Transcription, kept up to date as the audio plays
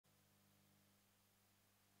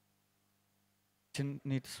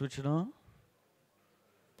Need to switch it on?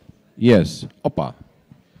 Yes. Opa.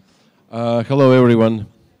 Hello, everyone.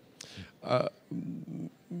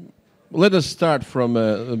 Let us start from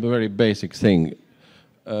a very basic thing.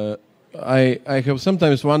 I have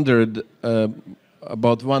sometimes wondered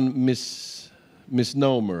about one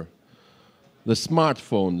misnomer. The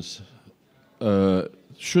smartphones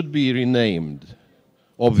should be renamed,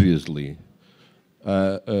 obviously,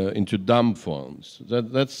 into dumb phones.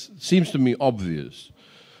 That seems to me obvious.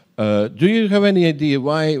 Do you have any idea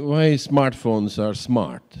why smartphones are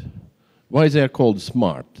smart? Why they are called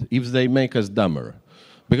smart if they make us dumber?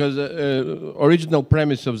 Because the original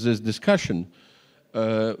premise of this discussion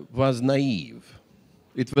was naive.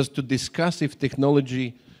 It was to discuss if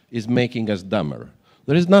technology is making us dumber.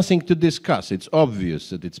 There is nothing to discuss. It's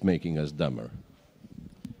obvious that it's making us dumber.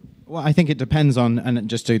 Well, I think it depends on, and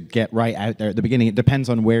just to get right out there at the beginning, it depends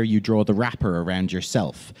on where you draw the wrapper around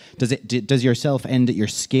yourself. Does yourself end at your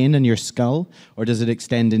skin and your skull, or does it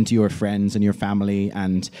extend into your friends and your family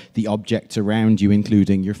and the objects around you,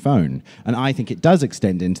 including your phone? And I think it does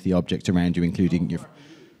extend into the objects around you, including your...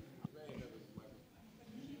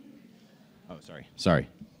 Oh, sorry.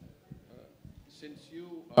 Since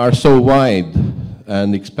you are so wide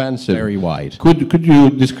and expansive. Very wide. Could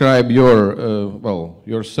you describe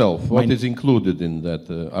yourself? What is included in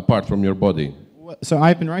that, apart from your body? So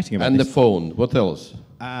I've been writing about and this. The phone. What else?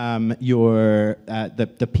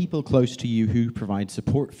 The people close to you who provide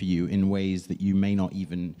support for you in ways that you may not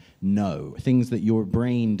even know. Things that your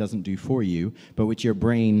brain doesn't do for you, but which your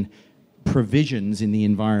brain provisions in the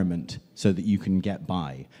environment so that you can get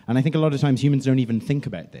by. And I think a lot of times humans don't even think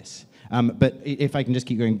about this. But if I can just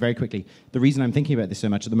keep going very quickly, the reason I'm thinking about this so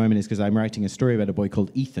much at the moment is because I'm writing a story about a boy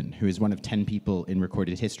called Ethan, who is one of 10 people in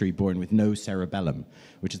recorded history born with no cerebellum,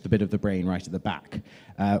 which is the bit of the brain right at the back,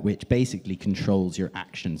 which basically controls your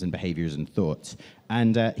actions and behaviors and thoughts.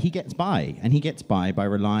 And he gets by, and he gets by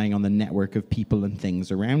relying on the network of people and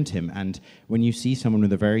things around him. And when you see someone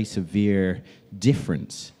with a very severe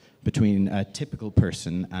difference between a typical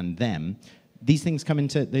person and them, these things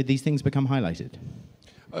become highlighted.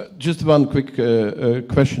 Just one quick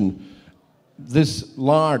question. This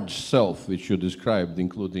large self which you described,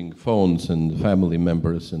 including phones and family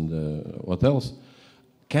members and what else,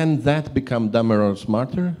 can that become dumber or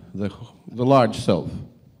smarter, the large self?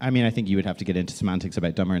 I mean, I think you would have to get into semantics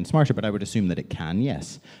about dumber and smarter, but I would assume that it can,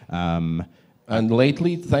 yes. And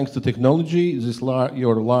lately, thanks to technology,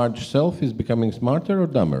 your large self is becoming smarter or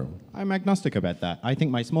dumber? I'm agnostic about that. I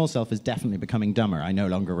think my small self is definitely becoming dumber. I no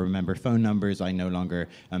longer remember phone numbers. I no longer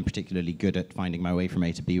am particularly good at finding my way from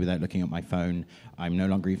A to B without looking at my phone. I'm no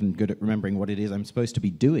longer even good at remembering what it is I'm supposed to be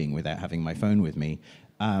doing without having my phone with me.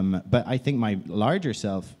 But I think my larger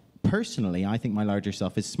self, personally, I think my larger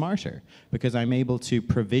self is smarter because I'm able to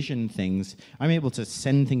provision things. I'm able to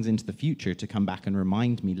send things into the future to come back and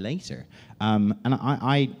remind me later. And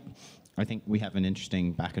I think we have an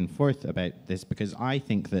interesting back and forth about this because I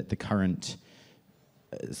think that the current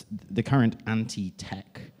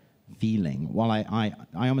anti-tech feeling, while I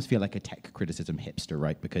almost feel like a tech criticism hipster,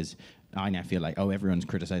 right? Because I now feel like, oh, everyone's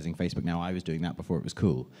criticizing Facebook now. I was doing that before it was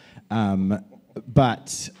cool.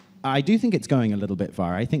 But I do think it's going a little bit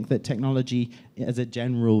far. I think that technology, as a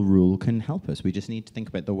general rule, can help us. We just need to think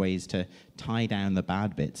about the ways to tie down the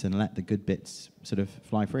bad bits and let the good bits sort of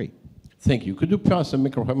fly free. Thank you. Could you pass a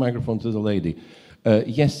microphone to the lady?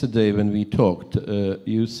 Yesterday when we talked,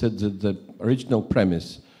 you said that the original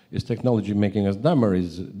premise is technology making us dumber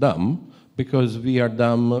is dumb because we are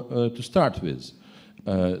dumb to start with.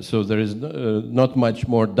 So there is not much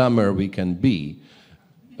more dumber we can be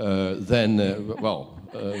than,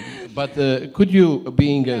 but could you,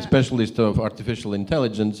 being a specialist of artificial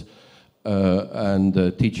intelligence and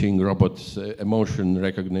teaching robots emotion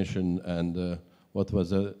recognition and what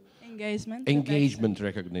was it? Engagement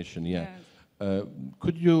recognition, yeah. Yes.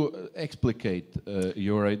 Could you explicate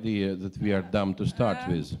your idea that we are dumb to start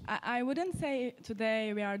with? I wouldn't say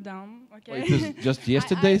today we are dumb, okay? It was just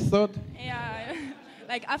yesterday's thought? Yeah,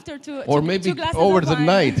 like after two or maybe glasses over of the wine.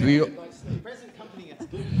 night.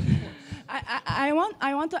 I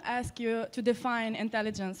want to ask you to define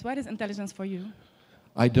intelligence. What is intelligence for you?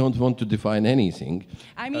 I don't want to define anything.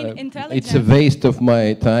 I mean, intelligence. It's a waste of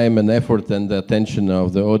my time and effort and the attention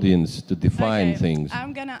of the audience to define things.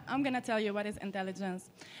 I'm gonna tell you what is intelligence.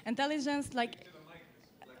 Intelligence, like,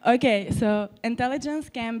 okay, so intelligence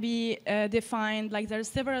can be defined like there's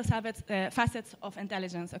several facets of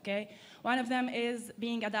intelligence. Okay, one of them is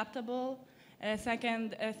being adaptable.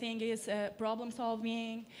 Second thing is problem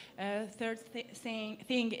solving. Third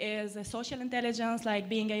thing is social intelligence, like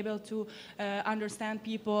being able to understand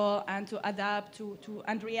people and to adapt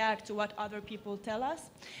and react to what other people tell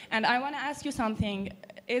us. And I want to ask you something.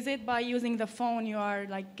 Is it by using the phone you are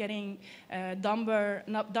like getting dumber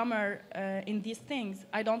in these things?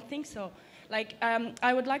 I don't think so. Like,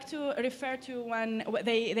 I would like to refer to when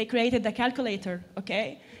they created the calculator,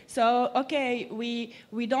 okay? So, okay,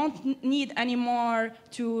 we don't need anymore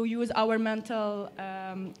to use our mental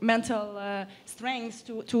strengths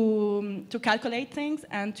to calculate things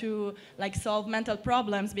and to like solve mental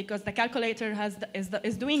problems, because the calculator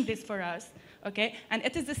is doing this for us, okay? And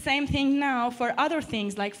it is the same thing now for other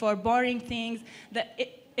things, like for boring things.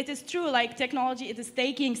 It is true, like technology, it is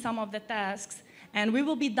taking some of the tasks, and we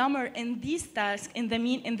will be dumber in these tasks in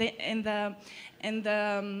the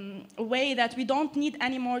way that we don't need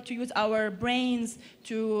anymore to use our brains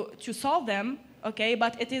to solve them, okay?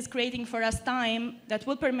 But it is creating for us time that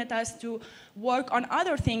will permit us to work on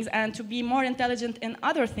other things and to be more intelligent in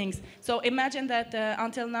other things. So imagine that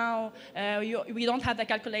until now we don't have the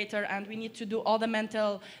calculator and we need to do all the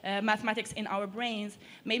mental mathematics in our brains.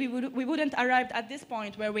 Maybe we wouldn't arrive at this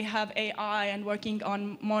point where we have AI and working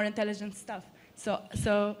on more intelligent stuff.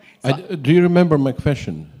 So do you remember my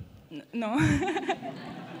question? No.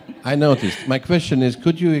 I noticed. My question is,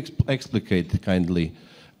 could you explicate kindly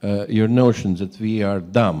your notions that we are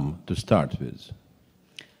dumb to start with?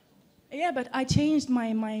 Yeah, but I changed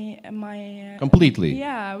my completely.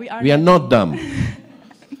 Yeah, we are not dumb.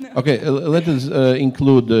 No. Okay, let us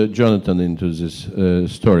include Jonathan into this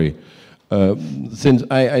story. Since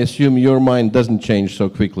I assume your mind doesn't change so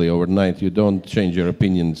quickly overnight, you don't change your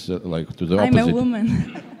opinions like to the opposite. I'm a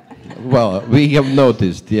woman. Well, we have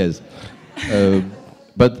noticed, yes.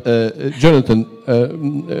 But Jonathan,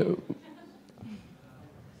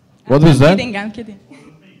 what was that? I'm kidding.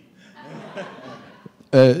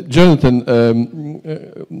 Jonathan,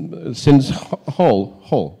 since Hall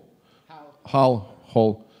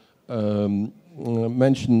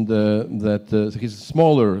mentioned that his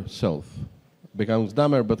smaller self becomes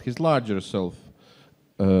dumber, but his larger self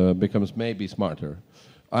becomes maybe smarter.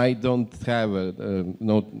 I don't have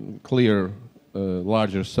no clear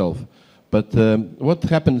larger self, but what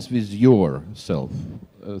happens with your self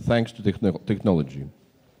thanks to technology?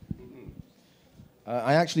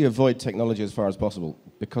 I actually avoid technology as far as possible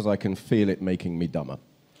because I can feel it making me dumber.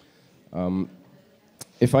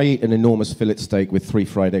 If I eat an enormous fillet steak with 3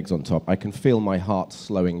 fried eggs on top, I can feel my heart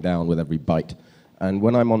slowing down with every bite. And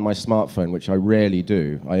when I'm on my smartphone, which I rarely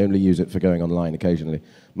do, I only use it for going online occasionally,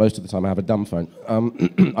 most of the time I have a dumb phone,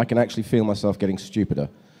 I can actually feel myself getting stupider.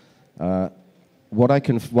 One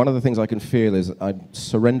of the things I can feel is I'm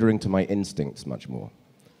surrendering to my instincts much more.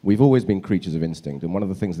 We've always been creatures of instinct, and one of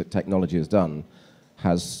the things that technology has done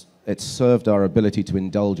it's served our ability to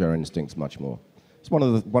indulge our instincts much more. It's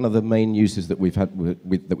one of the main uses that we've had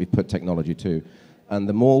that we've put technology to, and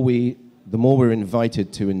the more we're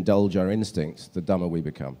invited to indulge our instincts, the dumber we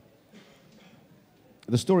become.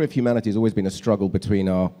 The story of humanity has always been a struggle between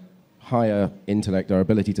our higher intellect, our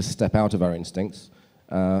ability to step out of our instincts,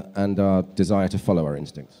 and our desire to follow our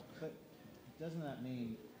instincts. But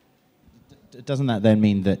doesn't that then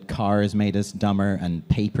mean that cars made us dumber and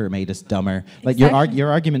paper made us dumber? Like your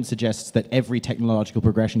argument suggests that every technological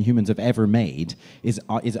progression humans have ever made is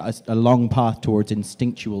a long path towards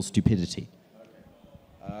instinctual stupidity.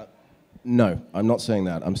 No, I'm not saying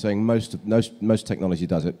that. I'm saying most technology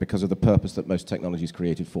does it because of the purpose that most technology is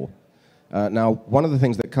created for. Now, one of the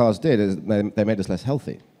things that cars did is they made us less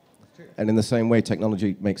healthy. And in the same way,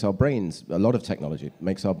 technology makes our brains, a lot of technology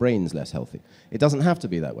makes our brains less healthy. It doesn't have to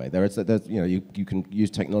be that way. You can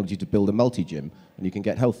use technology to build a multi-gym and you can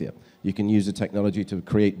get healthier. You can use the technology to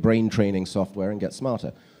create brain training software and get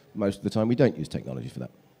smarter. Most of the time, we don't use technology for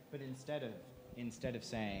that. But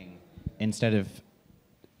instead of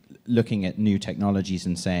looking at new technologies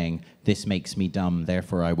and saying, this makes me dumb,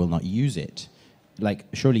 therefore I will not use it, like,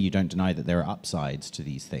 surely you don't deny that there are upsides to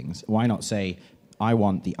these things. Why not say, I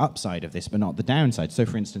want the upside of this, but not the downside? So,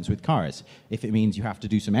 for instance, with cars, if it means you have to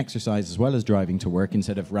do some exercise as well as driving to work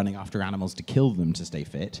instead of running after animals to kill them to stay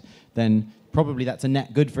fit, then probably that's a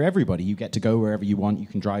net good for everybody. You get to go wherever you want. You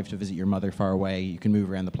can drive to visit your mother far away. You can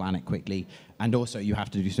move around the planet quickly. And also, you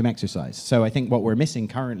have to do some exercise. So I think what we're missing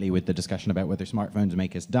currently with the discussion about whether smartphones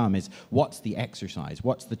make us dumb is what's the exercise?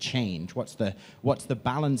 What's the change? What's the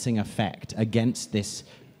balancing effect against this,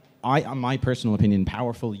 in my personal opinion,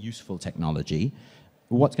 powerful, useful technology?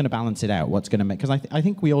 What's going to balance it out? What's going to make... Because I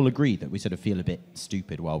think we all agree that we sort of feel a bit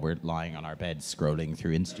stupid while we're lying on our beds scrolling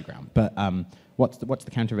through Instagram. But what's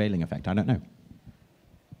the countervailing effect? I don't know.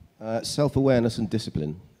 Self-awareness and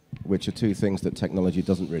discipline, which are two things that technology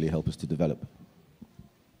doesn't really help us to develop.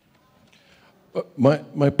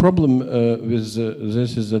 My problem with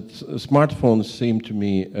this is that smartphones seem to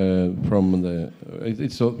me from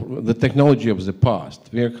the technology of the past.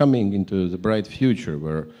 We are coming into the bright future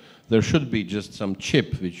where there should be just some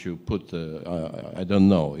chip which you put, I don't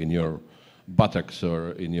know, in your buttocks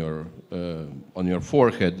or in your on your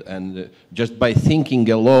forehead, and just by thinking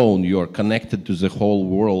alone you are connected to the whole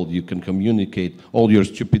world. You can communicate all your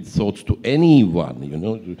stupid thoughts to anyone, you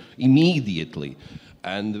know, immediately.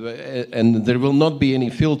 And there will not be any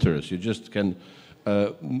filters. You just can,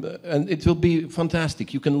 and it will be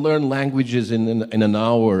fantastic. You can learn languages in an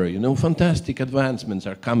hour. You know, fantastic advancements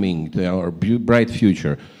are coming to our bright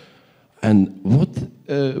future. And what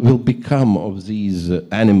will become of these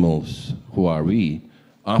animals? Who are we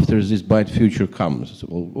after this bright future comes?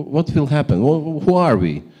 What will happen? Who are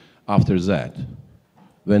we after that?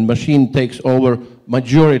 When machine takes over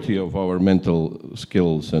majority of our mental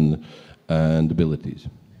skills and abilities.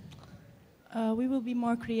 We will be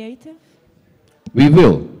more creative. We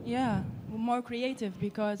will? Yeah, more creative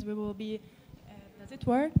because we will be, does it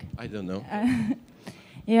work? I don't know.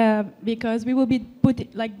 Yeah, because we will be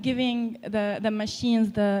giving the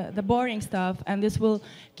machines the boring stuff, and this will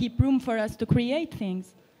keep room for us to create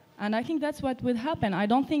things. And I think that's what would happen. I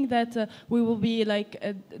don't think that we will be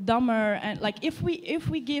dumber, and if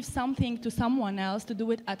we give something to someone else to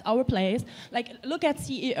do it at our place, look at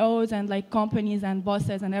CEOs and companies and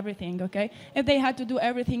bosses and everything, okay? If they had to do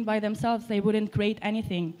everything by themselves, they wouldn't create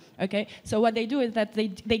anything, okay? So what they do is that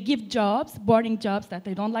they give jobs, boring jobs that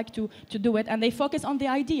they don't like to do it, and they focus on the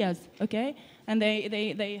ideas, okay? And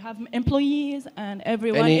they have employees and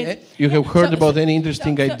everyone. You have heard about any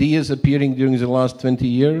interesting ideas appearing during the last 20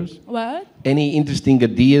 years? What? Any interesting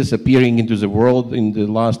ideas appearing into the world in the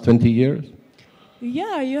last 20 years?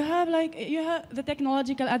 Yeah, you have the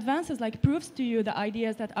technological advances proves to you the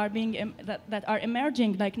ideas that are being that are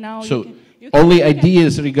emerging now. So only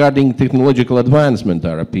ideas regarding technological advancement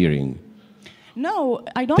are appearing. No,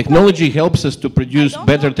 I don't. Technology helps us to produce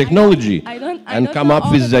better technology and come up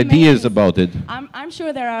with ideas about it. I'm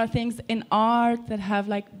sure there are things in art that have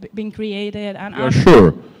been created, and you're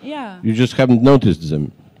sure? Yeah. You just haven't noticed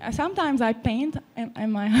them. Sometimes I paint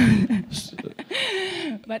in my house.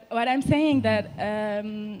 But what I'm saying that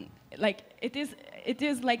it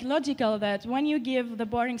is logical that when you give the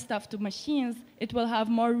boring stuff to machines, it will have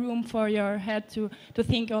more room for your head to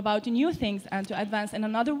think about new things and to advance in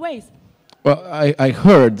another ways. Well, I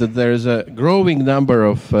heard that there is a growing number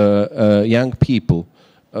of young people,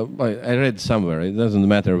 I read somewhere, it doesn't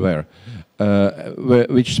matter where,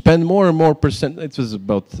 which spend more and more it was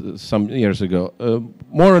about some years ago,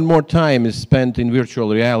 more and more time is spent in virtual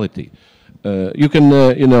reality. You can,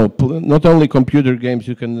 not only computer games,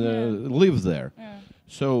 you can live there. Yeah.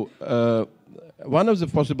 So one of the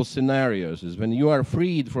possible scenarios is when you are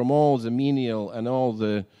freed from all the menial and all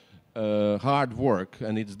the hard work,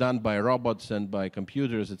 and it's done by robots and by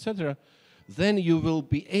computers, etc., then you will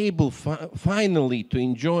be able finally to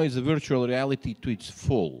enjoy the virtual reality to its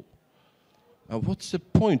full. What's the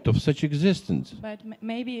point of such existence? But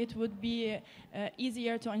maybe it would be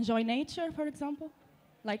easier to enjoy nature, for example.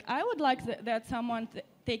 I would like that someone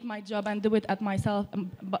take my job and do it at myself,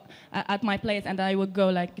 at my place, and I would go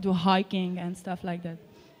do hiking and stuff like that.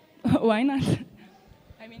 Why not?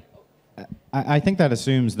 I think that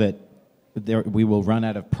assumes that we will run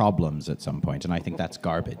out of problems at some point, and I think that's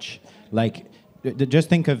garbage. Just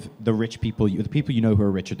think of the rich people, the people you know who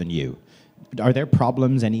are richer than you. Are their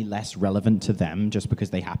problems any less relevant to them just because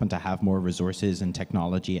they happen to have more resources and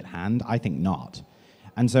technology at hand? I think not.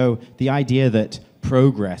 And so the idea that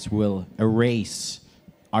progress will erase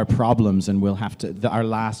our problems and we'll have to, our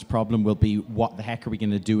last problem will be what the heck are we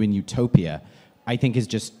going to do in utopia, I think is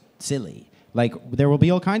just silly. There will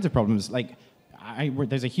be all kinds of problems.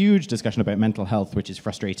 There's a huge discussion about mental health, which is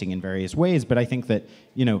frustrating in various ways, but I think that,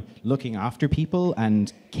 looking after people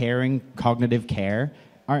and caring, cognitive care,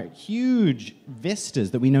 are huge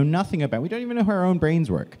vistas that we know nothing about. We don't even know how our own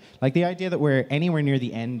brains work. The idea that we're anywhere near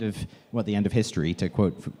the end of, the end of history, to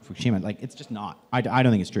quote Fukushima, it's just not. I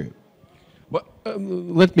don't think it's true. Well,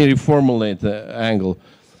 let me reformulate the angle.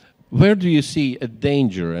 Where do you see a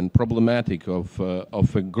danger and problematic of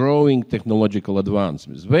a growing technological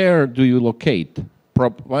advancements? Where do you locate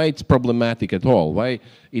why it's problematic at all? Why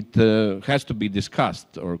it has to be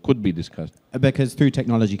discussed or could be discussed? Because through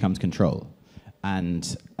technology comes control. And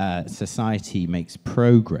society makes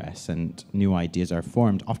progress and new ideas are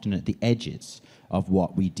formed often at the edges of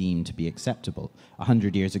what we deem to be acceptable.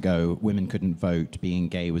 100 years ago, women couldn't vote, being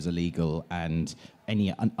gay was illegal, and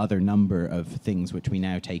any other number of things which we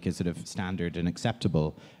now take as sort of standard and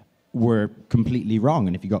acceptable were completely wrong.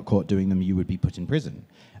 And if you got caught doing them, you would be put in prison.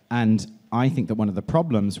 And I think that one of the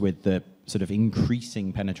problems with the sort of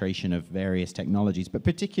increasing penetration of various technologies, but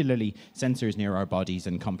particularly sensors near our bodies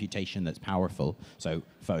and computation that's powerful, so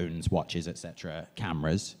phones, watches, etc.,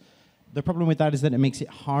 cameras, the problem with that is that it makes it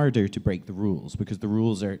harder to break the rules because the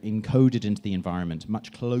rules are encoded into the environment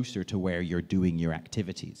much closer to where you're doing your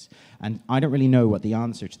activities. And I don't really know what the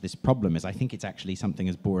answer to this problem is. I think it's actually something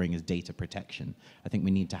as boring as data protection. I think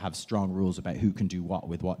we need to have strong rules about who can do what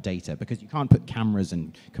with what data because you can't put cameras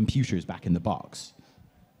and computers back in the box.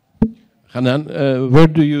 Hanan, where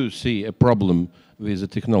do you see a problem with the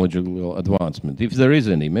technological advancement, if there is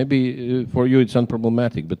any? Maybe for you it's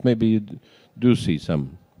unproblematic, but maybe you do see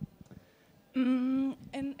some.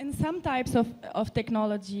 In some types of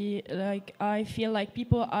technology, like I feel like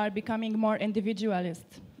people are becoming more individualist.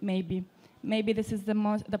 Maybe this is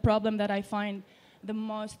the problem that I find the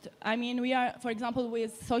most. I mean, we are, for example,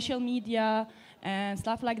 with social media and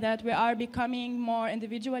stuff like that, we are becoming more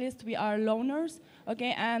individualist. We are loners,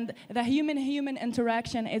 okay, and the human-human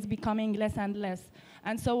interaction is becoming less and less.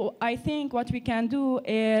 And so I think what we can do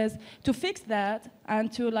is to fix that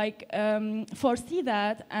and to foresee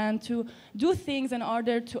that and to do things in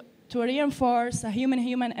order to reinforce a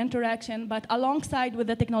human-human interaction, but alongside with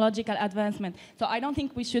the technological advancement. So I don't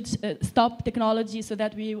think we should stop technology so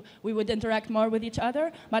that we would interact more with each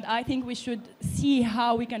other, but I think we should see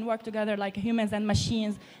how we can work together like humans and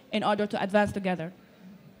machines in order to advance together.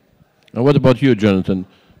 And what about you, Jonathan?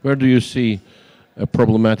 Where do you see a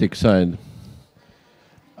problematic side?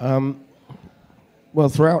 Well,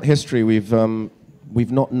 throughout history, we've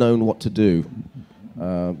not known what to do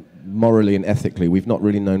morally and ethically. We've not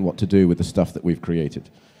really known what to do with the stuff that we've created.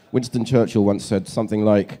 Winston Churchill once said something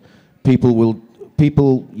like,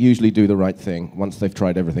 "People usually do the right thing once they've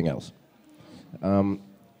tried everything else."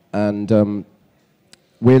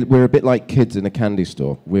 We're a bit like kids in a candy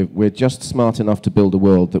store. We're just smart enough to build a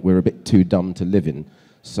world that we're a bit too dumb to live in.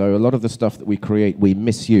 So a lot of the stuff that we create, we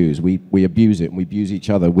misuse, we abuse it, and we abuse each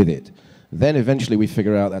other with it. Then eventually we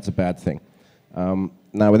figure out that's a bad thing.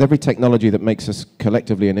 Now, with every technology that makes us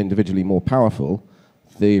collectively and individually more powerful,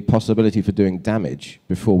 the possibility for doing damage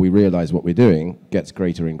before we realize what we're doing gets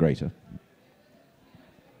greater and greater.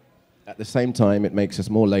 At the same time, it makes us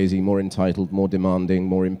more lazy, more entitled, more demanding,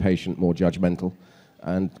 more impatient, more judgmental,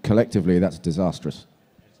 and collectively that's disastrous.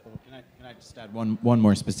 Can I just add one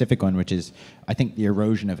more specific one, which is I think the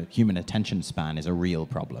erosion of a human attention span is a real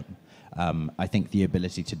problem. I think the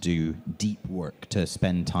ability to do deep work, to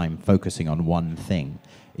spend time focusing on one thing,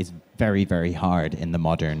 is very, very hard in the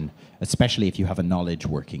modern, especially if you have a knowledge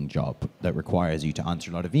working job that requires you to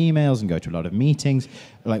answer a lot of emails and go to a lot of meetings.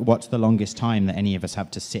 Like, what's the longest time that any of us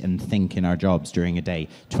have to sit and think in our jobs during a day?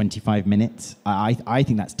 25 minutes? I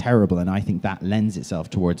think that's terrible, and I think that lends itself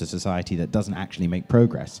towards a society that doesn't actually make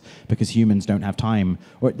progress, because humans don't have time,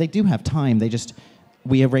 or they do have time,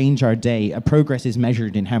 we arrange our day. Progress is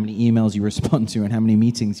measured in how many emails you respond to and how many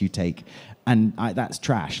meetings you take. And that's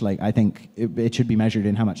trash. Like, I think it should be measured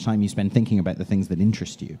in how much time you spend thinking about the things that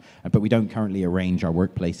interest you. But we don't currently arrange our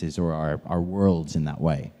workplaces or our worlds in that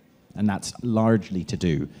way. And that's largely to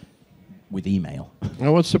do with email.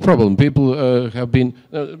 Now, what's the problem? People have been...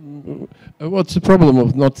 what's the problem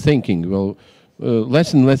of not thinking? Well,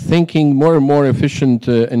 less and less thinking, more and more efficient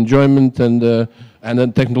enjoyment and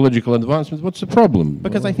then technological advancement. What's the problem?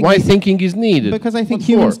 Because I think why thinking is needed? Because I think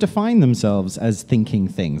humans define themselves as thinking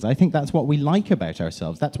things. I think that's what we like about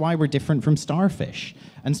ourselves. That's why we're different from starfish.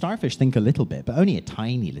 And starfish think a little bit, but only a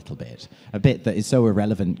tiny little bit. A bit that is so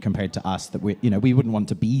irrelevant compared to us that we wouldn't want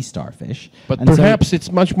to be starfish. But and perhaps so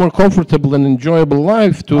it's much more comfortable and enjoyable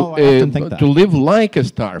life to live like a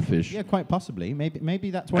starfish. Yeah, quite possibly.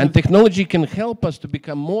 Maybe that's why. And technology can help us to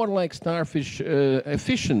become more like starfish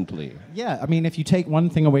efficiently. Yeah, I mean, if you take one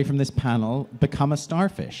thing away from this panel, become a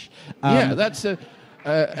starfish. Yeah, that's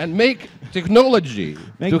and make technology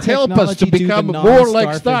to help us to become more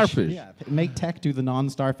like starfish. Yeah, make tech do the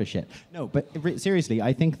non-starfish shit. No, but seriously,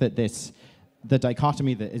 I think that the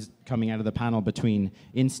dichotomy that is coming out of the panel between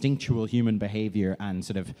instinctual human behavior and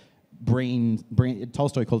sort of brain,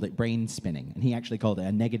 Tolstoy called it brain spinning, and he actually called it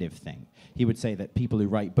a negative thing. He would say that people who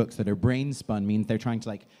write books that are brain spun means they're trying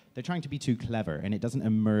to be too clever, and it doesn't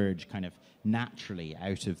emerge kind of naturally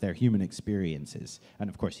out of their human experiences. And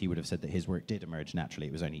of course, he would have said that his work did emerge naturally.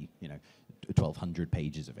 It was only 1,200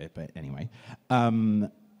 pages of it, but anyway.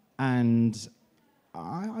 And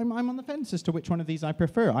I'm on the fence as to which one of these I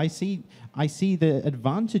prefer. I see the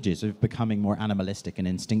advantages of becoming more animalistic and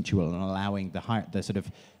instinctual and allowing the sort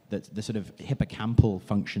of hippocampal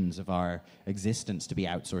functions of our existence to be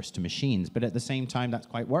outsourced to machines. But at the same time, that's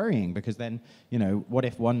quite worrying, because then, you know, what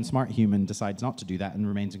if one smart human decides not to do that and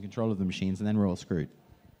remains in control of the machines, and then we're all screwed?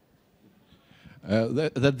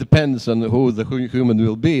 That depends on who the human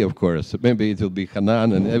will be, of course. Maybe it will be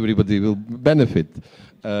Hanan and everybody will benefit.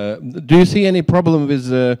 Do you see any problem with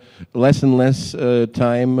less and less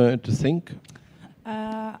time to think?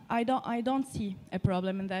 I don't see a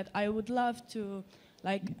problem in that. I would love to,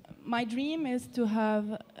 like, my dream is to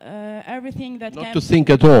have everything that Not to think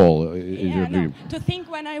at all is your dream. To think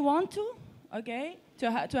when I want to, okay?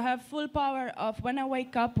 To have full power of when I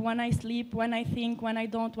wake up, when I sleep, when I think, when I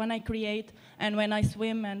don't, when I create, and when I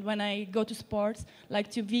swim, and when I go to sports,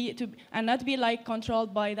 like and not be like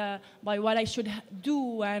controlled by what I should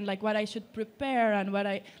do, and like what I should prepare, and what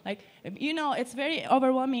I like. You know, it's very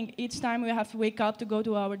overwhelming each time we have to wake up to go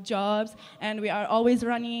to our jobs, and we are always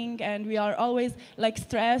running, and we are always like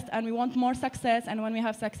stressed, and we want more success, and when we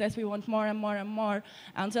have success, we want more and more and more,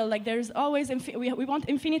 until like there's always we want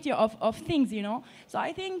infinity of things, you know. So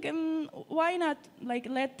I think why not like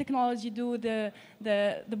let technology do the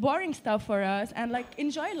boring stuff for us, and like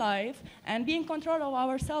enjoy life and be in control of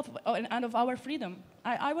ourselves and of our freedom.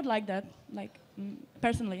 I would like that, like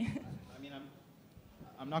personally.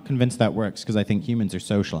 I'm not convinced that works, because I think humans are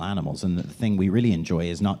social animals, and the thing we really enjoy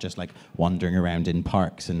is not just like wandering around in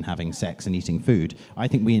parks and having sex and eating food. I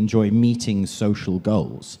think we enjoy meeting social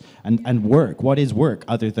goals. And work, what is work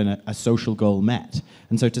other than a social goal met?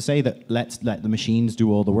 And so to say that let's let the machines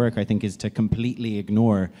do all the work, I think is to completely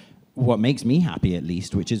ignore what makes me happy, at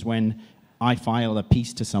least, which is when I file a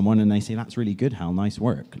piece to someone and they say, "That's really good, Hal, nice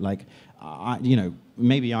work." Like, you know,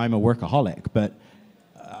 maybe I'm a workaholic, but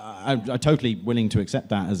I'm totally willing to accept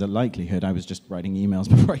that as a likelihood. I was just writing emails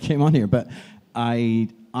before I came on here, but I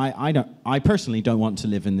personally don't want to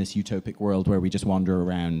live in this utopic world where we just wander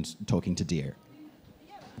around talking to deer.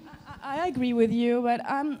 Yeah, I agree with you, but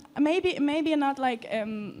maybe not like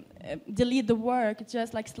delete the work,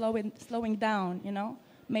 just like slowing down, you know.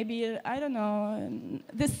 Maybe I don't know.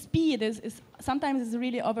 The speed is sometimes is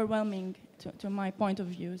really overwhelming to my point of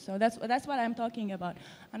view. So that's what I'm talking about.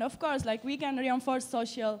 And of course, like we can reinforce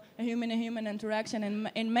social human interaction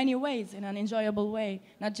in many ways, in an enjoyable way,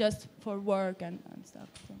 not just for work and stuff.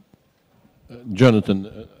 So.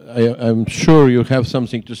 Jonathan, I'm sure you have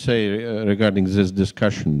something to say regarding this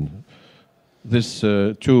discussion. These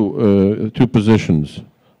two positions.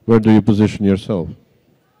 Where do you position yourself?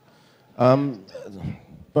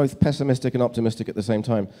 Both pessimistic and optimistic at the same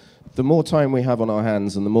time. The more time we have on our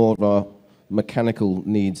hands and the more of our mechanical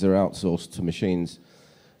needs are outsourced to machines,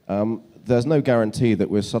 there's no guarantee that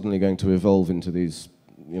we're suddenly going to evolve into these,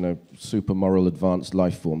 you know, super moral advanced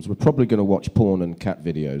life forms. We're probably going to watch porn and cat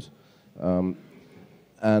videos.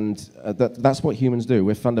 That's what humans do.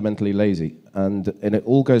 We're fundamentally lazy. And it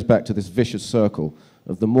all goes back to this vicious circle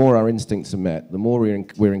of the more our instincts are met, the more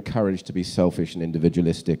we're encouraged to be selfish and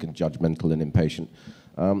individualistic and judgmental and impatient,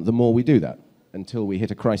 the more we do that, until we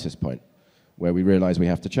hit a crisis point where we realize we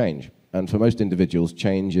have to change. And for most individuals,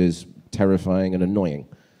 change is terrifying and annoying.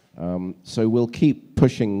 So we'll keep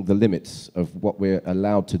pushing the limits of what we're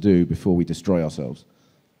allowed to do before we destroy ourselves,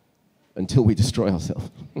 until we destroy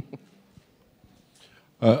ourselves.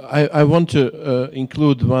 I want to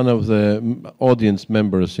include one of the audience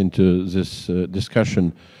members into this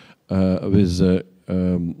discussion with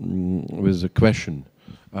a question.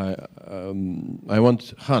 I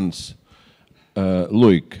want Hans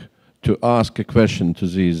Luik to ask a question to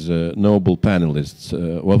these noble panelists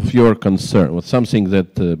of your concern, with something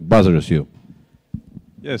that bothers you.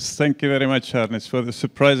 Yes, thank you very much, Ernest, for the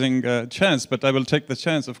surprising chance, but I will take the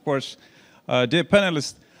chance, of course. Dear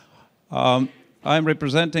panelists, I'm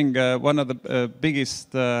representing one of the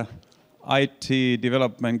biggest IT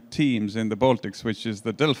development teams in the Baltics, which is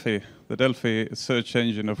the Delfi search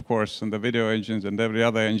engine, of course, and the video engines and every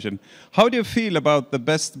other engine. How do you feel about the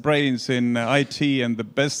best brains in IT and the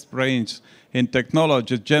best brains in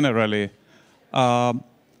technology generally?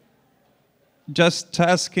 Just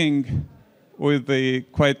tasking with the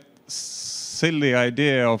quite silly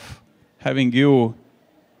idea of having you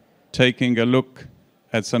taking a look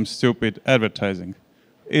at some stupid advertising.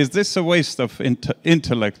 Is this a waste of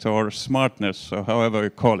intellect or smartness, or however you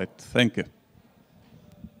call it? Thank you.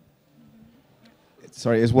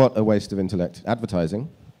 Sorry, is what a waste of intellect? Advertising?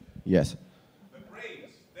 Yes. The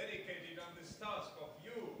brains dedicated on this task of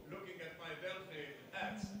you looking at my Delphi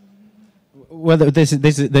ads. Well,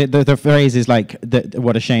 the phrase is like,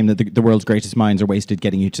 what a shame that the world's greatest minds are wasted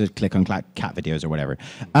getting you to click on cat videos or whatever.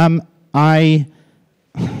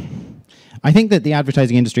 I think that the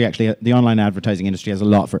advertising industry, actually, the online advertising industry, has a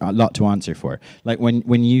lot to answer for. Like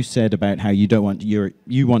when you said about how you don't want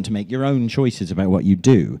you want to make your own choices about what you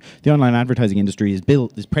do. The online advertising industry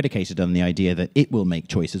is predicated on the idea that it will make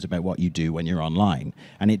choices about what you do when you're online,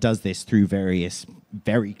 and it does this through various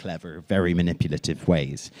very clever, very manipulative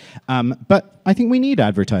ways. But I think we need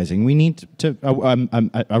advertising. We need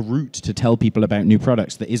a route to tell people about new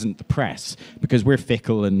products that isn't the press, because we're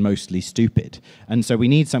fickle and mostly stupid. And so we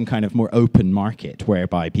need some kind of more open market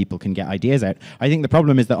whereby people can get ideas out. I think the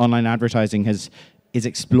problem is that online advertising is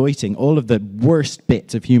exploiting all of the worst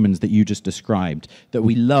bits of humans that you just described, that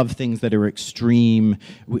we love things that are extreme,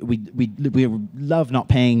 we love not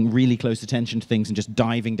paying really close attention to things and just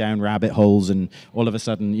diving down rabbit holes, and all of a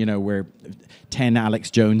sudden, you know, we're 10 Alex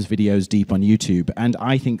Jones videos deep on YouTube. And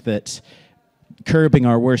I think that curbing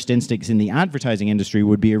our worst instincts in the advertising industry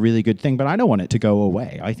would be a really good thing, but I don't want it to go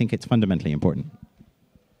away. I think it's fundamentally important.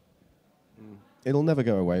 It'll never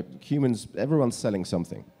go away. Humans, everyone's selling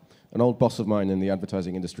something. An old boss of mine in the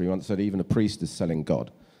advertising industry once said even a priest is selling God.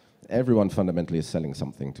 Everyone fundamentally is selling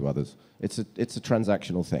something to others. It's a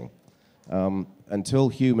transactional thing. Until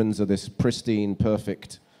humans are this pristine,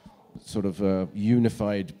 perfect, sort of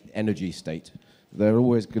unified energy state, there are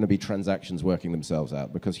always going to be transactions working themselves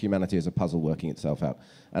out, because humanity is a puzzle working itself out.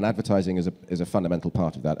 And advertising is a fundamental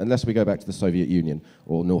part of that, unless we go back to the Soviet Union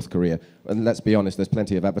or North Korea. And let's be honest, there's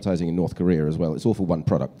plenty of advertising in North Korea as well. It's all for one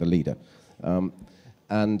product, the leader.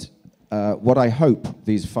 What I hope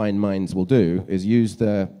these fine minds will do is use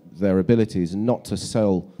their abilities not to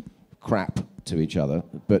sell crap to each other,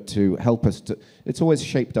 but to help us to... It's always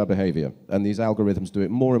shaped our behavior, and these algorithms do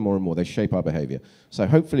it more and more and more. They shape our behavior. So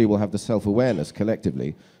hopefully we'll have the self-awareness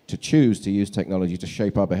collectively to choose to use technology to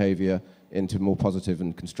shape our behavior into more positive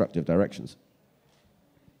and constructive directions.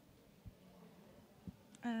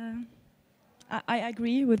 I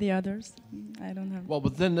agree with the others. I don't know. Well,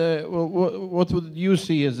 but then, what would you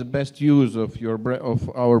see as the best use of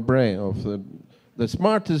our brain, of the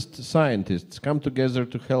smartest scientists come together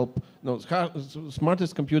to help? No,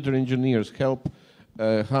 smartest computer engineers help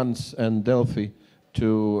Hans and Delphi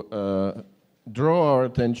to draw our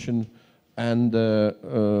attention and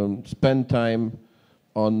spend time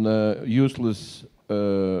on useless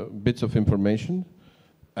bits of information,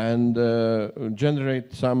 and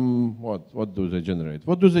generate some, what do they generate?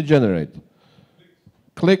 What do they generate?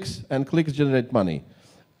 Clicks, and clicks generate money.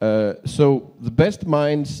 So the best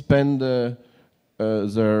minds spend their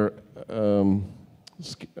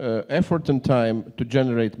effort and time to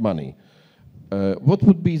generate money. What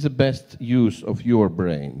would be the best use of your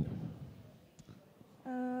brain?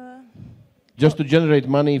 Just to generate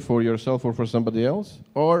money for yourself or for somebody else?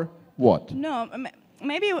 Or what? No,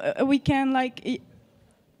 maybe we can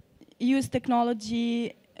use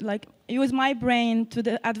technology, use my brain to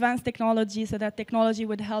the advanced technology, so that technology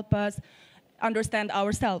would help us understand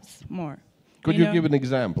ourselves more. Could you give an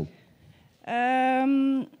example?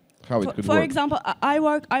 How it could work? For example, I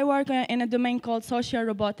work in a domain called social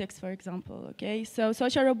robotics, for example. Okay, so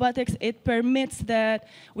social robotics, it permits that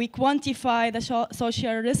we quantify the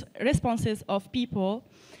social responses of people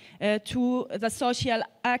to the social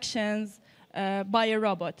actions by a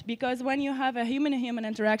robot, because when you have a human-to-human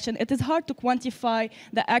interaction, it is hard to quantify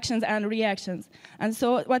the actions and reactions. And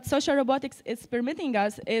so what social robotics is permitting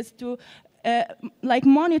us is to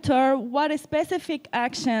monitor what a specific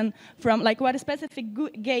action from, what a specific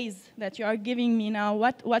gaze that you are giving me now,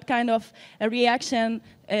 what kind of a reaction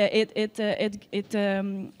it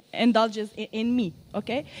indulges in me.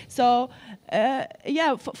 Okay, so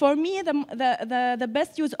yeah, for me the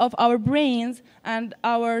best use of our brains and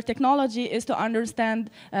our technology is to understand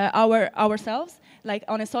ourselves, like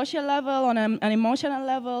on a social level, on an emotional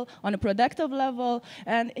level, on a productive level.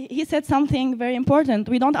 And he said something very important.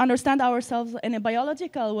 We don't understand ourselves in a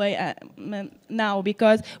biological way now,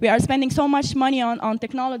 because we are spending so much money on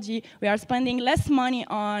technology. We are spending less money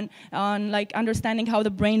on understanding how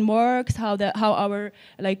the brain works, how our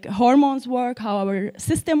hormones work, how our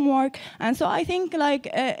system work. And so I think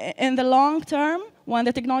in the long term, when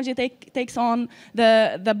the technology takes on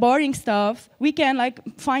the boring stuff, we can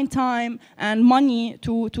find time and money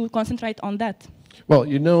to concentrate on that. Well,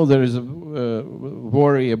 you know, there is a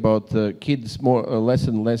worry about kids less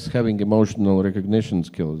and less having emotional recognition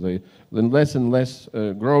skills. They less and less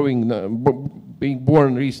growing, being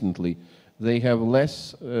born recently. They have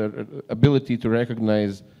less ability to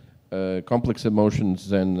recognize complex emotions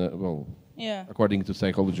than Yeah. according to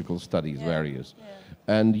psychological studies, Yeah. various.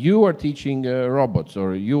 Yeah. And you are teaching robots,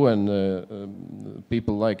 or you and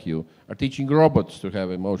people like you are teaching robots to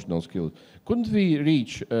have emotional skills. Couldn't we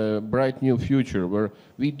reach a bright new future where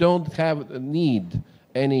we don't need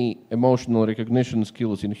any emotional recognition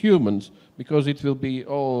skills in humans, because it will be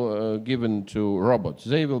all given to robots?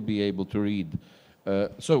 They will be able to read.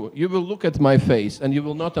 So you will look at my face and you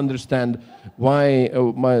will not understand why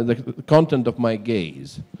the content of my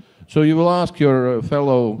gaze. So you will ask your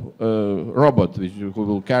fellow robot, you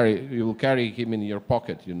will carry him in your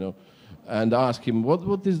pocket, you know, and ask him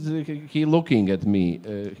what is he looking at me,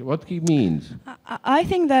 what he means. I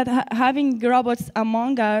think that having robots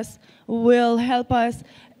among us will help us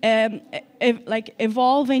like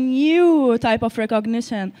evolve a new type of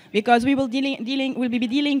recognition, because we will be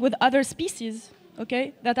dealing with other species.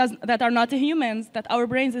 Okay, that are not humans, that our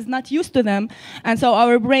brains is not used to them, and so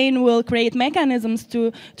our brain will create mechanisms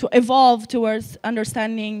to evolve towards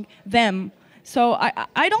understanding them. So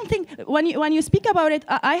I don't think when you speak about it,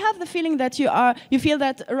 I have the feeling that you feel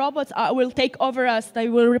that robots will take over us, they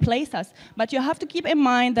will replace us. But you have to keep in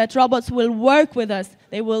mind that robots will work with us.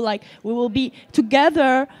 They will we will be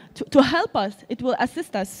together to help us. It will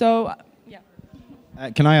assist us. So.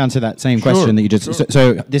 Can I answer that same question that you just... Sure.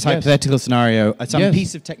 So this hypothetical scenario, some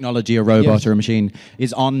piece of technology, a robot or a machine,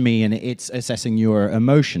 is on me and it's assessing your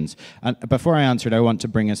emotions. And before I answer it, I want to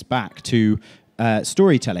bring us back to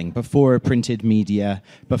storytelling, before printed media,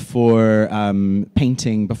 before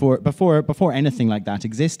painting, before anything like that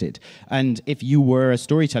existed. And if you were a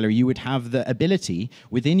storyteller, you would have the ability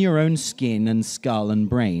within your own skin and skull and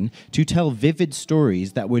brain to tell vivid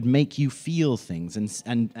stories that would make you feel things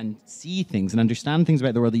and see things and understand things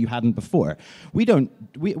about the world that you hadn't before.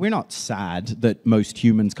 We're not sad that most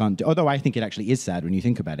humans can't do, although I think it actually is sad when you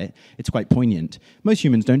think about it. It's quite poignant. Most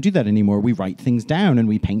humans don't do that anymore. We write things down and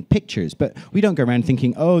we paint pictures, but we don't go around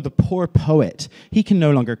thinking, oh, the poor poet, he can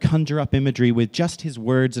no longer conjure up imagery with just his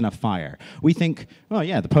words and a fire. We think, oh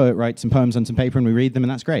yeah, the poet writes some poems on some paper and we read them and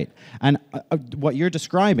that's great. And what you're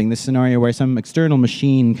describing, this scenario where some external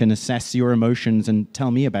machine can assess your emotions and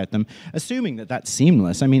tell me about them, assuming that that's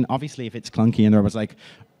seamless. I mean, obviously if it's clunky and the robot's like,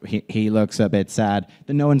 he looks a bit sad,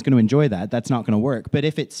 then no one's going to enjoy that. That's not going to work. But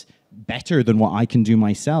if it's better than what I can do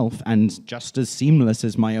myself and just as seamless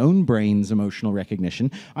as my own brain's emotional recognition,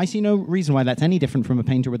 I see no reason why that's any different from a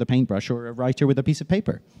painter with a paintbrush or a writer with a piece of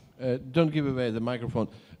paper. Don't give away the microphone.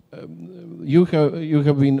 You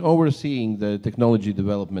have been overseeing the technology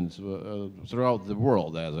developments throughout the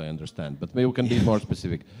world, as I understand, but maybe we can be more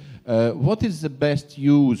specific. What is the best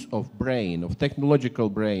use of brain, of technological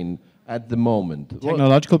brain, at the moment?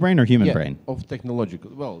 Technological brain or human brain? Of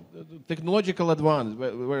technological. Well, technological advance,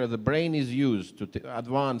 where the brain is used to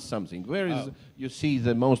advance something. Where is you see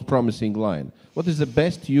the most promising line? What is the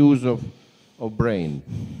best use of brain?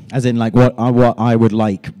 As in, like, what I would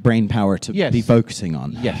like brain power to be focusing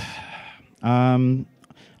on? Yes. I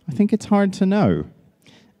think it's hard to know.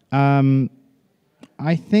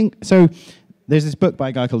 I think, so there's this book by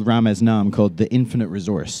a guy called Ramez Nam called The Infinite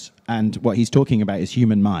Resource, and what he's talking about is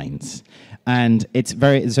human minds. And it's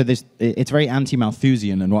very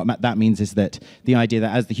anti-Malthusian, and what that means is that the idea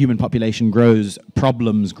that as the human population grows,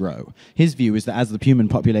 problems grow. His view is that as the human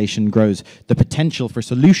population grows, the potential for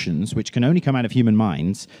solutions, which can only come out of human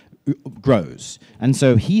minds, grows. And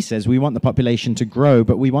so he says we want the population to grow,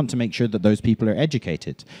 but we want to make sure that those people are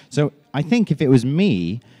educated. So I think if it was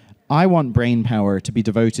me, I want brain power to be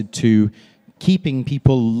devoted to keeping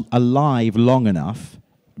people alive long enough,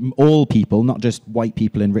 all people, not just white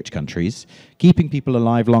people in rich countries, keeping people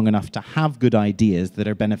alive long enough to have good ideas that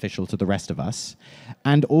are beneficial to the rest of us,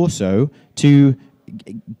 and also to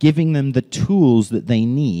giving them the tools that they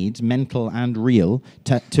need, mental and real,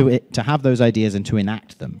 to have those ideas and to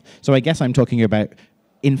enact them. So I guess I'm talking about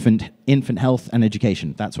infant health and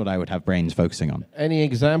education. That's what I would have brains focusing on. Any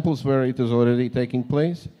examples where it is already taking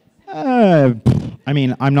place? I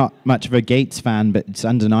mean, I'm not much of a Gates fan, but it's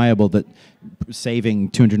undeniable that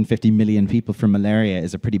saving 250 million people from malaria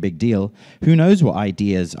is a pretty big deal. Who knows what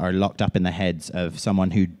ideas are locked up in the heads of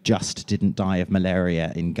someone who just didn't die of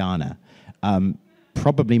malaria in Ghana?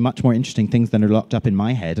 Probably much more interesting things than are locked up in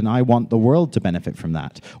my head, and I want the world to benefit from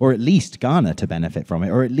that, or at least Ghana to benefit from it,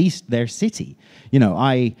 or at least their city. You know,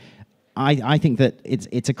 I think that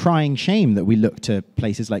it's a crying shame that we look to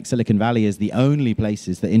places like Silicon Valley as the only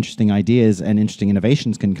places that interesting ideas and interesting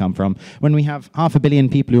innovations can come from, when we have 500 million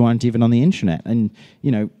people who aren't even on the internet. And,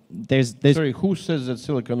 you know, there's... Sorry, who says that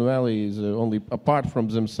Silicon Valley is only apart from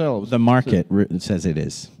themselves? The market says it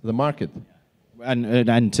is. The market?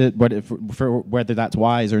 And to for whether that's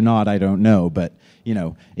wise or not, I don't know. But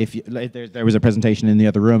if there was a presentation in the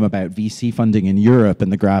other room about VC funding in Europe,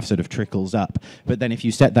 and the graph sort of trickles up. But then if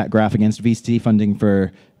you set that graph against VC funding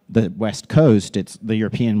for the West Coast, the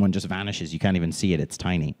European one just vanishes. You can't even see it. It's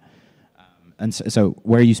tiny. And so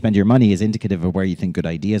where you spend your money is indicative of where you think good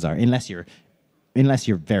ideas are, unless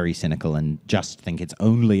you're very cynical and just think it's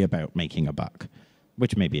only about making a buck,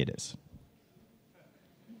 which maybe it is.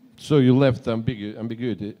 So you left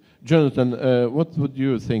ambiguity. Jonathan, what would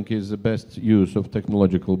you think is the best use of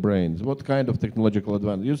technological brains? What kind of technological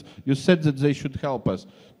advantage? You said that they should help us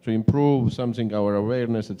to improve something, our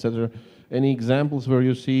awareness, etc. Any examples where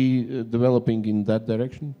you see developing in that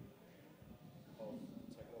direction?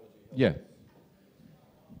 Yeah.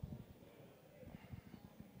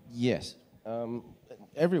 Yes.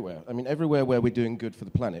 Everywhere. I mean, everywhere where we're doing good for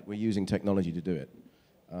the planet, we're using technology to do it.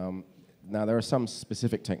 Now, there are some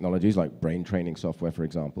specific technologies, like brain training software, for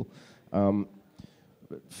example.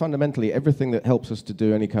 But fundamentally, everything that helps us to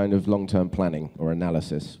do any kind of long-term planning or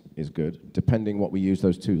analysis is good, depending what we use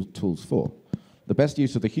those tools for. The best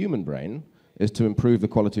use of the human brain is to improve the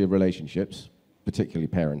quality of relationships, particularly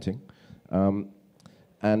parenting,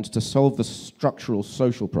 and to solve the structural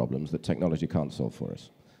social problems that technology can't solve for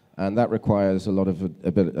us. And that requires a lot of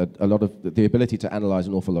the ability to analyze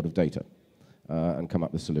an awful lot of data and come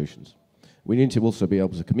up with solutions. We need to also be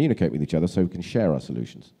able to communicate with each other so we can share our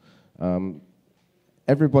solutions.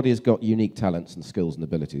 Everybody has got unique talents and skills and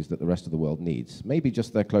abilities that the rest of the world needs. Maybe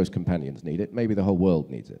just their close companions need it. Maybe the whole world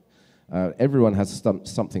needs it. Everyone has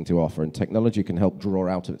something to offer, and technology can help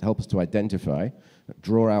help us to identify,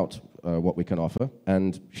 draw out what we can offer,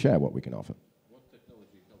 and share what we can offer. What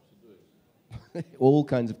technology helps to do it? All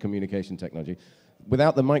kinds of communication technology.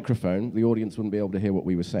 Without the microphone, the audience wouldn't be able to hear what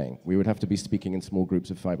we were saying. We would have to be speaking in small groups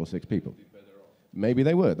of 5 or 6 people. Maybe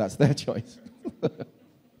they would. That's their choice.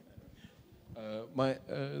 My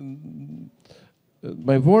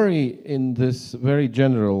worry in this very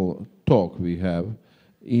general talk we have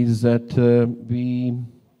is that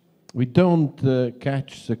we don't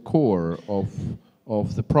catch the core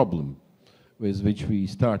of the problem with which we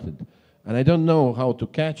started. And I don't know how to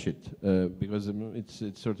catch it because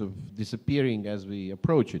it's sort of disappearing as we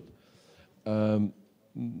approach it.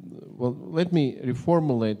 Well, let me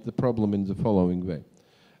reformulate the problem in the following way.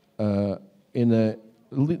 In a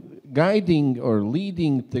guiding or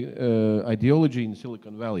leading ideology in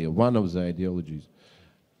Silicon Valley, one of the ideologies,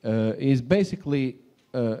 is basically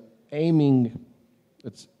aiming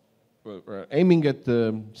at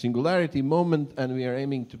the singularity moment, and we are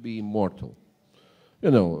aiming to be immortal.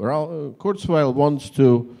 Kurzweil wants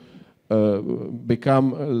to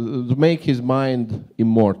to make his mind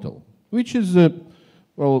immortal, which is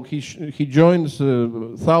he joins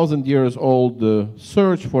 1,000 years old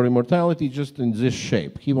search for immortality just in this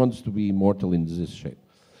shape. He wants to be immortal in this shape.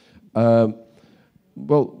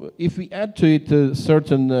 Well, if we add to it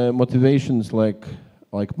certain motivations like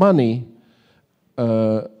money,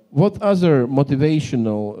 what other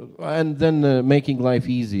motivational, and then making life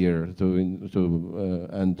easier to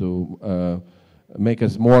make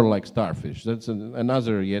us more like starfish? That's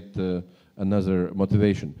another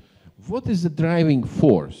motivation. What is the driving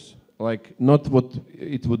force? Like, not what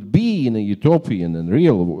it would be in a utopian and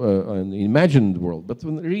real, an imagined world, but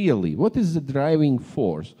really, what is the driving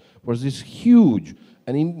force for this huge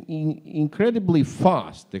and incredibly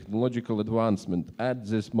fast technological advancement at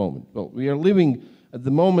this moment? Well, we are living at the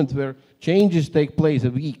moment where changes take place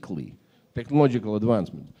weekly, technological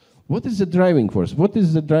advancement. What is the driving force? What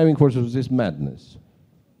is the driving force of this madness?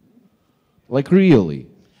 Like, really?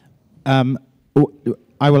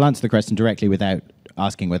 I will answer the question directly without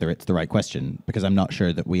asking whether it's the right question, because I'm not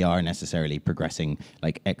sure that we are necessarily progressing.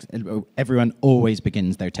 Everyone always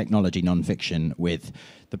begins their technology nonfiction with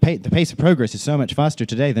the pace of progress is so much faster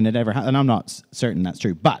today than it ever has, and I'm not certain that's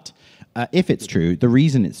true. But if it's true, the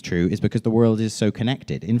reason it's true is because the world is so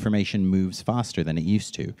connected. Information moves faster than it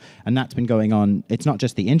used to. And that's been going on, it's not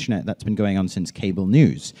just the internet, that's been going on since cable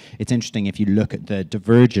news. It's interesting if you look at the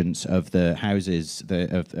divergence of the houses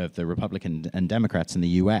of the Republican and Democrats in the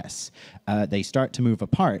US, they start to move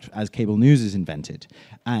apart as cable news is invented.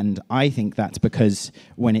 And I think that's because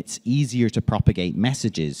when it's easier to propagate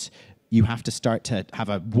messages, you have to start to have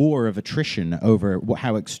a war of attrition over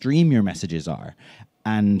how extreme your messages are,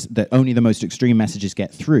 and that only the most extreme messages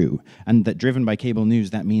get through, and that driven by cable news,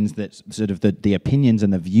 that means that sort of the opinions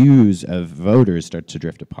and the views of voters start to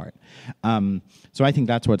drift apart. So I think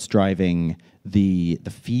that's what's driving the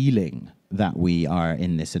feeling that we are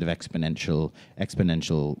in this sort of exponential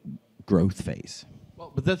growth phase.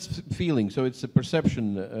 Well, but that's feeling, so it's a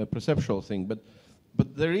perceptual thing. But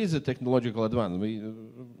But there is a technological advance.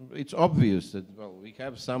 It's obvious that, well, we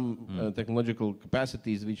have some technological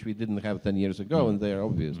capacities which we didn't have 10 years ago, and they are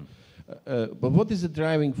obvious. But what is the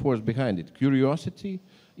driving force behind it? Curiosity,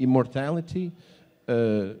 immortality,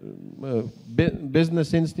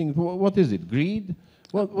 business instinct? What is it? Greed?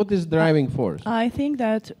 What is driving force? I think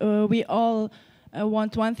that we all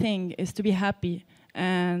want one thing, is to be happy.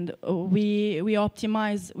 And we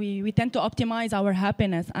tend to optimize our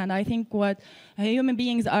happiness. And I think what human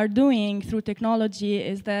beings are doing through technology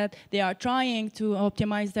is that they are trying to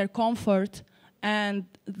optimize their comfort and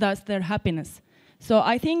thus their happiness. So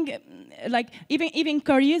I think, like, even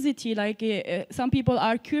curiosity, like some people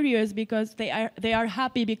are curious because they are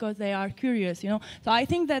happy because they are curious, you know. So I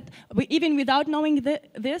think that even without knowing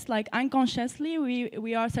this, like unconsciously,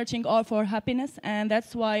 we are searching all for happiness, and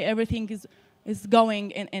that's why everything is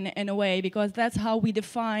going in a way, because that's how we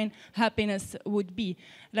define happiness would be.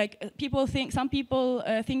 Like some people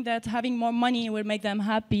think that having more money will make them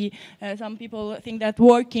happy. Some people think that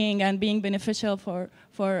working and being beneficial for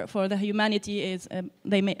the humanity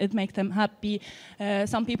it makes them happy.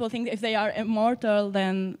 Some people think if they are immortal,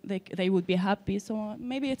 then they would be happy. So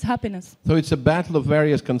maybe it's happiness. So it's a battle of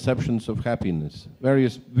various conceptions of happiness,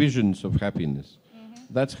 various visions of happiness.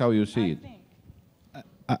 That's how you see it.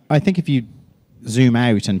 I think if you zoom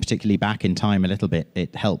out and particularly back in time a little bit,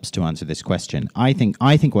 it helps to answer this question. I think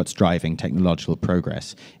what's driving technological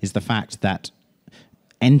progress is the fact that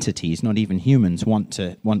entities, not even humans, want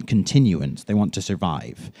continuance. They want to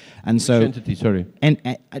survive, and so entity. Sorry, and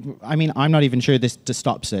I mean, I'm not even sure this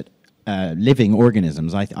stops at living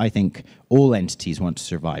organisms. I think all entities want to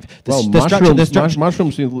survive.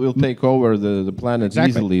 Mushrooms will take over the planet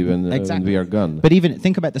easily when we are gone. But even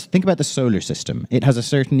think about this. Think about the solar system. It has a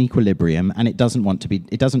certain equilibrium, and it doesn't want to be.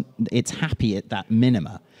 It doesn't. It's happy at that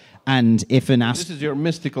minima. And if an this is your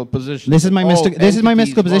mystical position. This is my mystical. This is my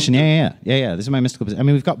mystical position. Yeah. This is my mystical position. I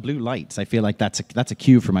mean, we've got blue lights. I feel like that's a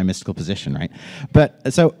cue for my mystical position, right?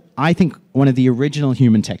 But so I think one of the original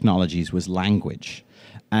human technologies was language.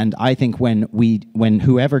 And I think when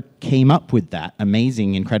whoever came up with that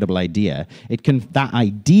amazing, incredible idea, that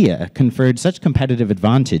idea conferred such competitive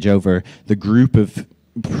advantage over the group of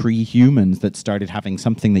pre-humans that started having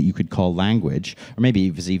something that you could call language, or maybe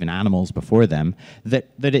it was even animals before them, that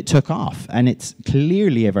it took off. And it's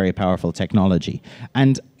clearly a very powerful technology.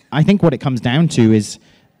 And I think what it comes down to is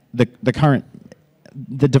the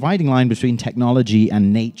dividing line between technology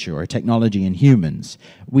and nature, or technology and humans.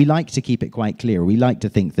 We like to keep it quite clear. We like to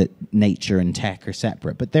think that nature and tech are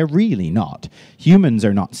separate, but they're really not. Humans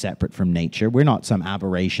are not separate from nature. We're not some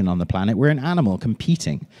aberration on the planet. We're an animal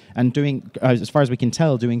competing and doing, as far as we can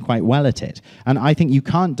tell, doing quite well at it. And I think you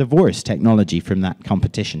can't divorce technology from that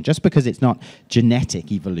competition, just because it's not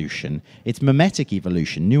genetic evolution. It's mimetic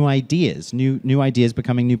evolution, new ideas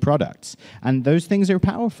becoming new products. And those things are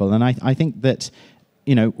powerful. And I think that,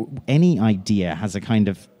 you know, any idea has a kind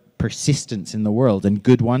of persistence in the world, and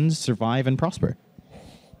good ones survive and prosper.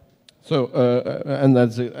 So, and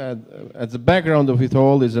at the background of it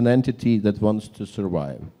all is an entity that wants to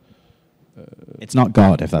survive. It's not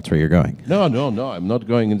God, if that's where you're going. No, I'm not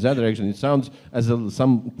going in that direction. It sounds as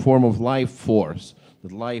some form of life force,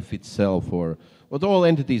 that life itself, or what all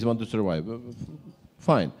entities want to survive.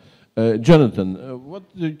 Fine. Jonathan, what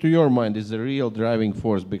to your mind is the real driving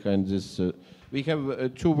force behind this? We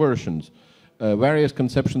have two versions, various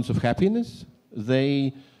conceptions of happiness.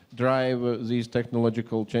 They drive these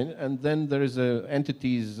technological change, and then there is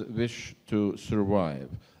entities wish to survive,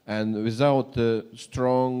 and without a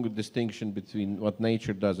strong distinction between what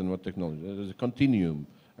nature does and what technology. There is a continuum,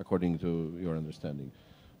 according to your understanding.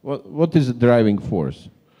 What is the driving force?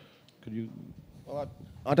 Could you? Well,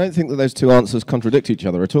 I don't think that those two answers contradict each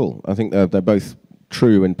other at all. I think they're both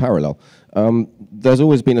true in parallel. There's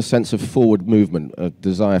always been a sense of forward movement, a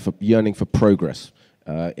desire for yearning for progress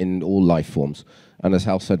in all life forms, and as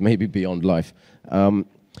Hal said, maybe beyond life.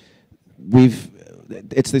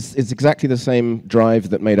 It's exactly the same drive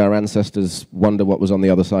that made our ancestors wonder what was on the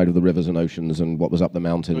other side of the rivers and oceans and what was up the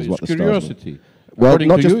mountains, what the stars were. Curiosity. Well,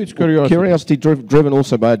 not just it's curiosity. Curiosity driven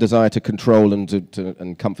also by a desire to control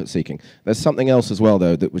and comfort seeking. There's something else as well,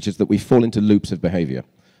 though, which is that we fall into loops of behavior.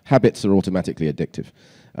 Habits are automatically addictive.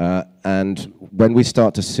 And when we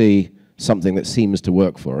start to see something that seems to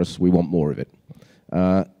work for us, we want more of it.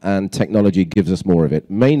 And technology gives us more of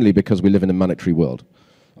it, mainly because we live in a monetary world.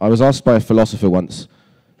 I was asked by a philosopher once,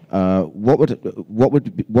 would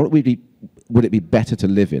it be better to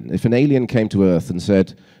live in? If an alien came to Earth and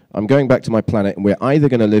said, I'm going back to my planet, and we're either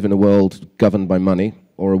going to live in a world governed by money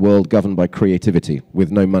or a world governed by creativity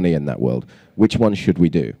with no money in that world, which one should we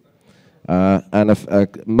do?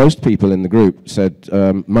 Most people in the group said,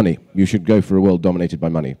 money, you should go for a world dominated by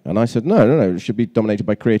money. And I said, no, it should be dominated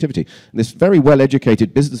by creativity. And this very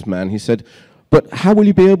well-educated businessman, he said, but how will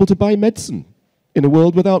you be able to buy medicine in a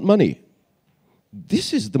world without money?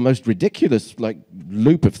 This is the most ridiculous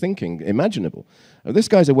loop of thinking imaginable. This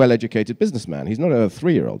guy's a well-educated businessman. He's not a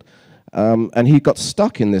 3-year-old. And he got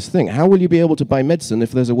stuck in this thing. How will you be able to buy medicine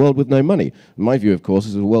if there's a world with no money? My view, of course,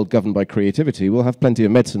 is a world governed by creativity. We'll have plenty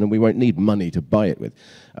of medicine and we won't need money to buy it with.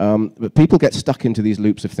 But people get stuck into these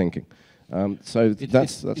loops of thinking.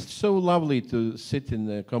 It's so lovely to sit in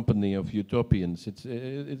the company of utopians. It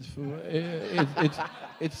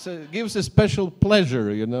gives a special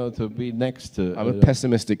pleasure, to be next to. I'm a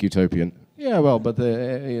pessimistic utopian. Yeah, well, but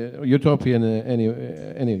utopian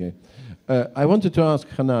anyway. I wanted to ask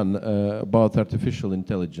Hanan about artificial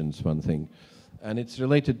intelligence. One thing, and it's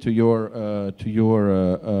related to your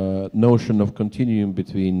notion of continuum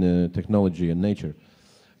between technology and nature.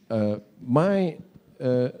 My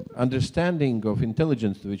understanding of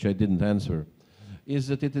intelligence, to which I didn't answer, is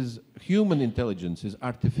that human intelligence is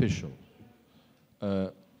artificial.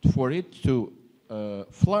 For it to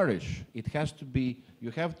flourish, it has to be, you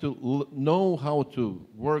have to know how to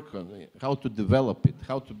work on it, how to develop it,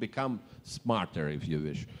 how to become smarter, if you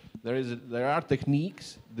wish. There are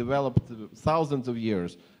techniques developed thousands of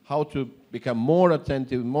years, how to become more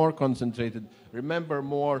attentive, more concentrated, remember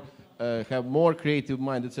more, have more creative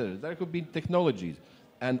mind, etc. There could be technologies.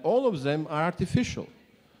 And all of them are artificial.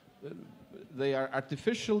 They are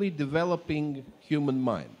artificially developing human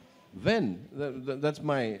mind. Then, that's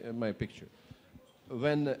my picture.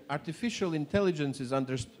 When artificial intelligence is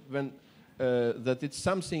understood, that it's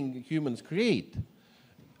something humans create,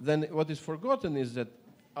 then what is forgotten is that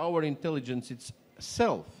our intelligence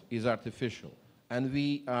itself is artificial. And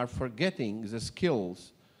we are forgetting the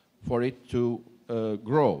skills for it to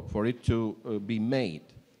grow, for it to be made.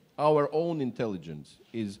 Our own intelligence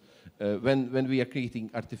is when we are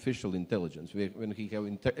creating artificial intelligence, when we have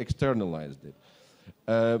externalized it.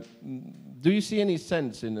 Do you see any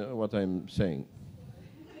sense in what I'm saying?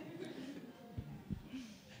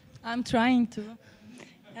 I'm trying to.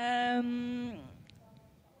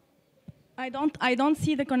 I don't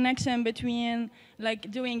see the connection between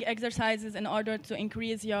doing exercises in order to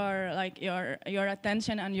increase your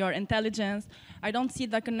attention and your intelligence. I don't see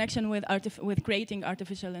the connection with creating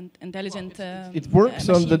artificial intelligence. It works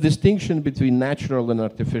on the distinction between natural and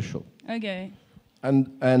artificial. Okay.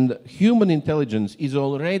 And human intelligence is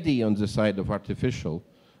already on the side of artificial,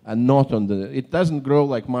 and not on the. It doesn't grow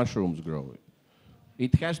like mushrooms grow.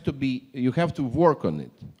 It has to be. You have to work on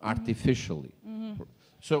it artificially. Mm-hmm.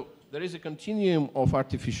 So there is a continuum of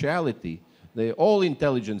artificiality. All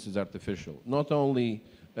intelligence is artificial, not only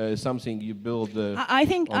something you build. I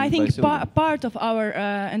think part of our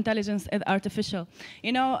intelligence is artificial.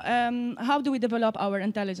 How do we develop our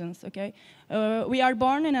intelligence? Okay, we are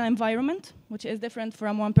born in an environment which is different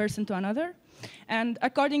from one person to another, and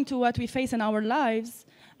according to what we face in our lives,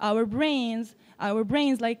 our brains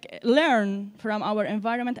learn from our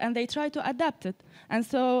environment and they try to adapt it. And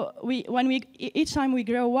so each time we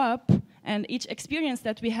grow up, and each experience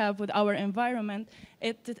that we have with our environment,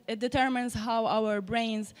 it determines how our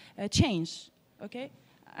brains change, okay?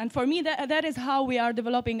 And for me, that is how we are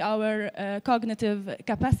developing our cognitive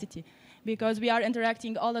capacity, because we are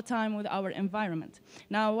interacting all the time with our environment.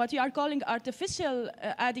 Now, what you are calling artificial,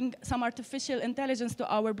 adding some artificial intelligence to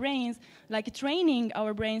our brains, like training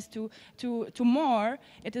our brains to more,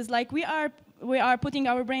 it is like we are putting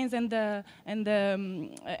our brains in the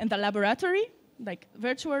laboratory, like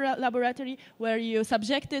virtual laboratory, where you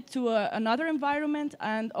subject it to another environment,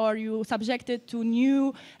 or you subject it to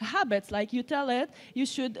new habits. Like you tell it, you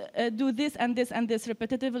should do this and this and this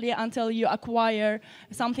repetitively until you acquire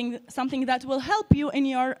something that will help you in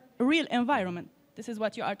your real environment. This is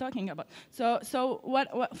what you are talking about. So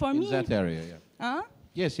what for me? In that area, yeah. Huh?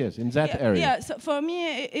 Yes, in that area. Yeah, so for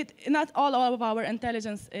me, not all of our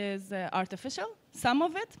intelligence is artificial. Some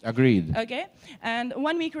of it. Agreed. Okay, and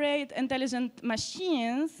when we create intelligent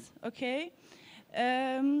machines, okay,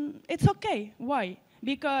 it's okay. Why?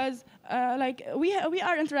 Because we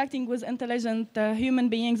are interacting with intelligent human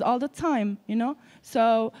beings all the time,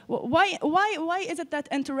 So why is it that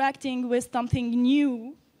interacting with something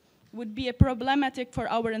new would be problematic for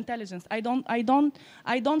our intelligence? I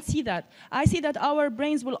don't see that. I see that our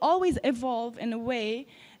brains will always evolve in a way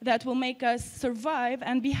that will make us survive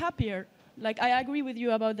and be happier. Like, I agree with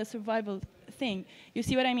you about the survival thing. You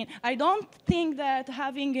see what I mean? I don't think that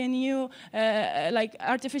having a new, like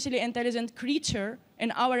artificially intelligent creature in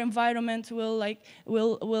our environment will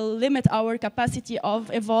limit our capacity of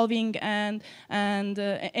evolving and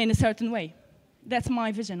in a certain way. That's my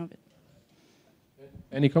vision of it.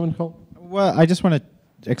 Any comment, Cole? Well, I just want to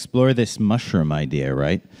explore this mushroom idea,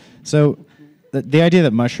 right? So the idea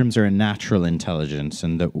that mushrooms are a natural intelligence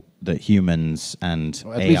and that humans and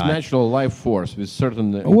At AI... least natural life force with certain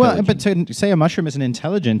Well, but to say a mushroom isn't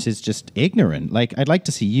intelligent is just ignorant. Like, I'd like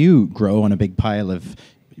to see you grow on a big pile of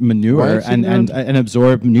manure and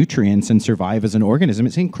absorb nutrients and survive as an organism.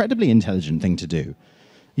 It's an incredibly intelligent thing to do.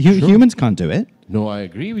 Humans can't do it. No, I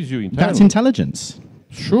agree with you entirely. That's intelligence.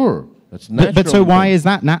 Sure, that's natural. But so why is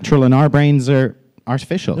that natural and our brains are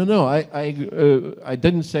artificial? No, I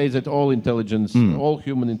didn't say that all intelligence, all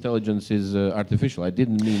human intelligence is artificial. I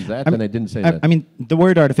didn't mean that, and I didn't say that. I mean, the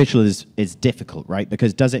word artificial is difficult, right?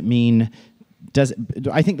 Because does it mean...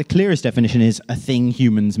 I think the clearest definition is a thing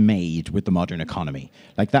humans made with the modern economy.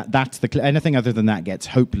 Like that's anything other than that gets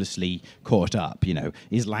hopelessly caught up. You know,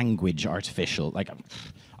 is language artificial? Like,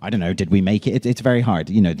 I don't know. Did we make it? It's very hard.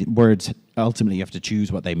 You know, the words ultimately you have to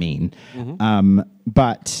choose what they mean.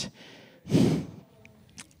 But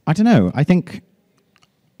I don't know. I think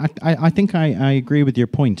I agree with your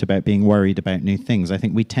point about being worried about new things. I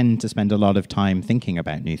think we tend to spend a lot of time thinking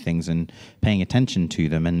about new things and paying attention to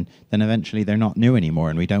them, and then eventually they're not new anymore,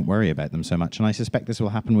 and we don't worry about them so much. And I suspect this will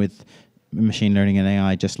happen with machine learning and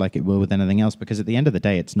AI just like it will with anything else, because at the end of the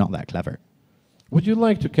day, it's not that clever. Would you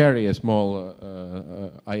like to carry a small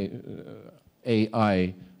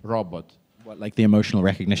AI robot? What, like the emotional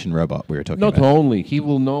recognition robot we were talking Not about? only. He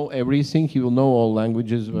will know everything. He will know all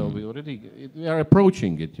languages. Well, we are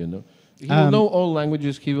approaching it, you know. He will know all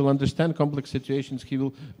languages. He will understand complex situations. He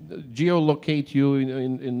will geolocate you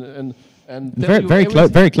and tell you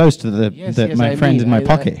very close to my friend in my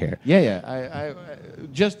pocket here. Yeah.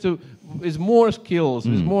 Just to with more skills,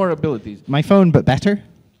 with more abilities. My phone, but better.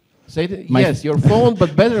 Yes, your phone,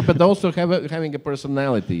 but better, but also having a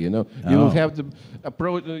personality, you know. You will have to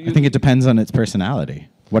approach... I think it depends on its personality.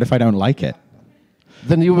 What if I don't like it?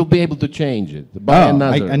 Then you will be able to change it, buy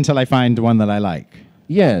another. Until I find one that I like.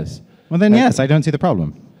 Yes. Well, then yes, I don't see the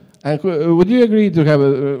problem. And would you agree to have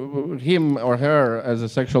him or her as a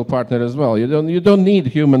sexual partner as well? You don't need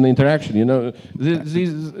human interaction, you know.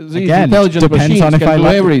 These Again, intelligent machines can do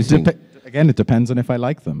everything. Again, it depends on if I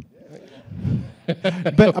like them.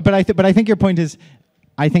 but I think your point is,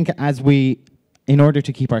 I think in order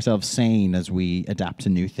to keep ourselves sane as we adapt to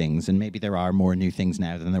new things, and maybe there are more new things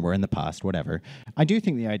now than there were in the past, whatever. I do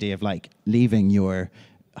think the idea of like leaving your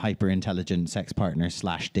hyper-intelligent sex partner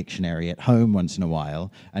 / dictionary at home once in a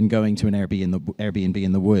while and going to an Airbnb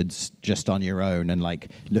in the woods just on your own and like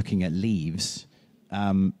looking at leaves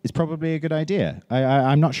is probably a good idea.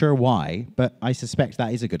 I'm not sure why, but I suspect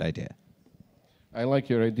that is a good idea. I like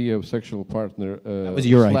your idea of sexual partner. That was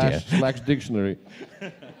your idea. / dictionary.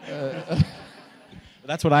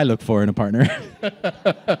 That's what I look for in a partner.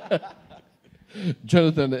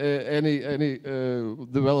 Jonathan, any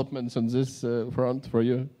developments on this front for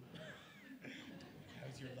you?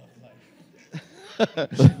 How's your love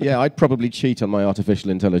life? Yeah, I'd probably cheat on my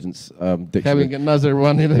artificial intelligence dictionary. Having another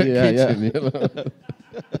one in the kitchen. Yeah.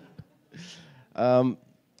 You know?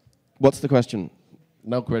 What's the question?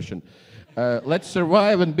 No question. Let's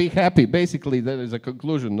survive and be happy. Basically, that is a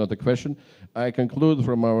conclusion, not a question. I conclude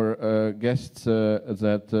from our guests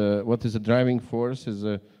that what is a driving force is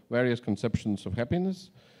various conceptions of happiness.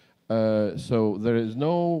 So there is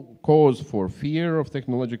no cause for fear of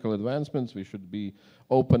technological advancements. We should be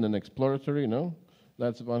open and exploratory, no?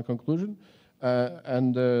 That's one conclusion.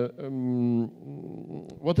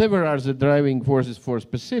 Whatever are the driving forces for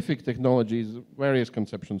specific technologies, various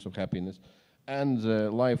conceptions of happiness, and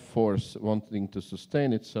the life force wanting to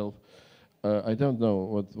sustain itself. I don't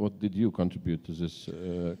know, what did you contribute to this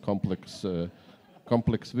complex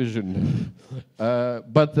vision?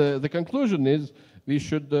 But the conclusion is we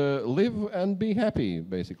should live and be happy,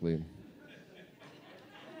 basically.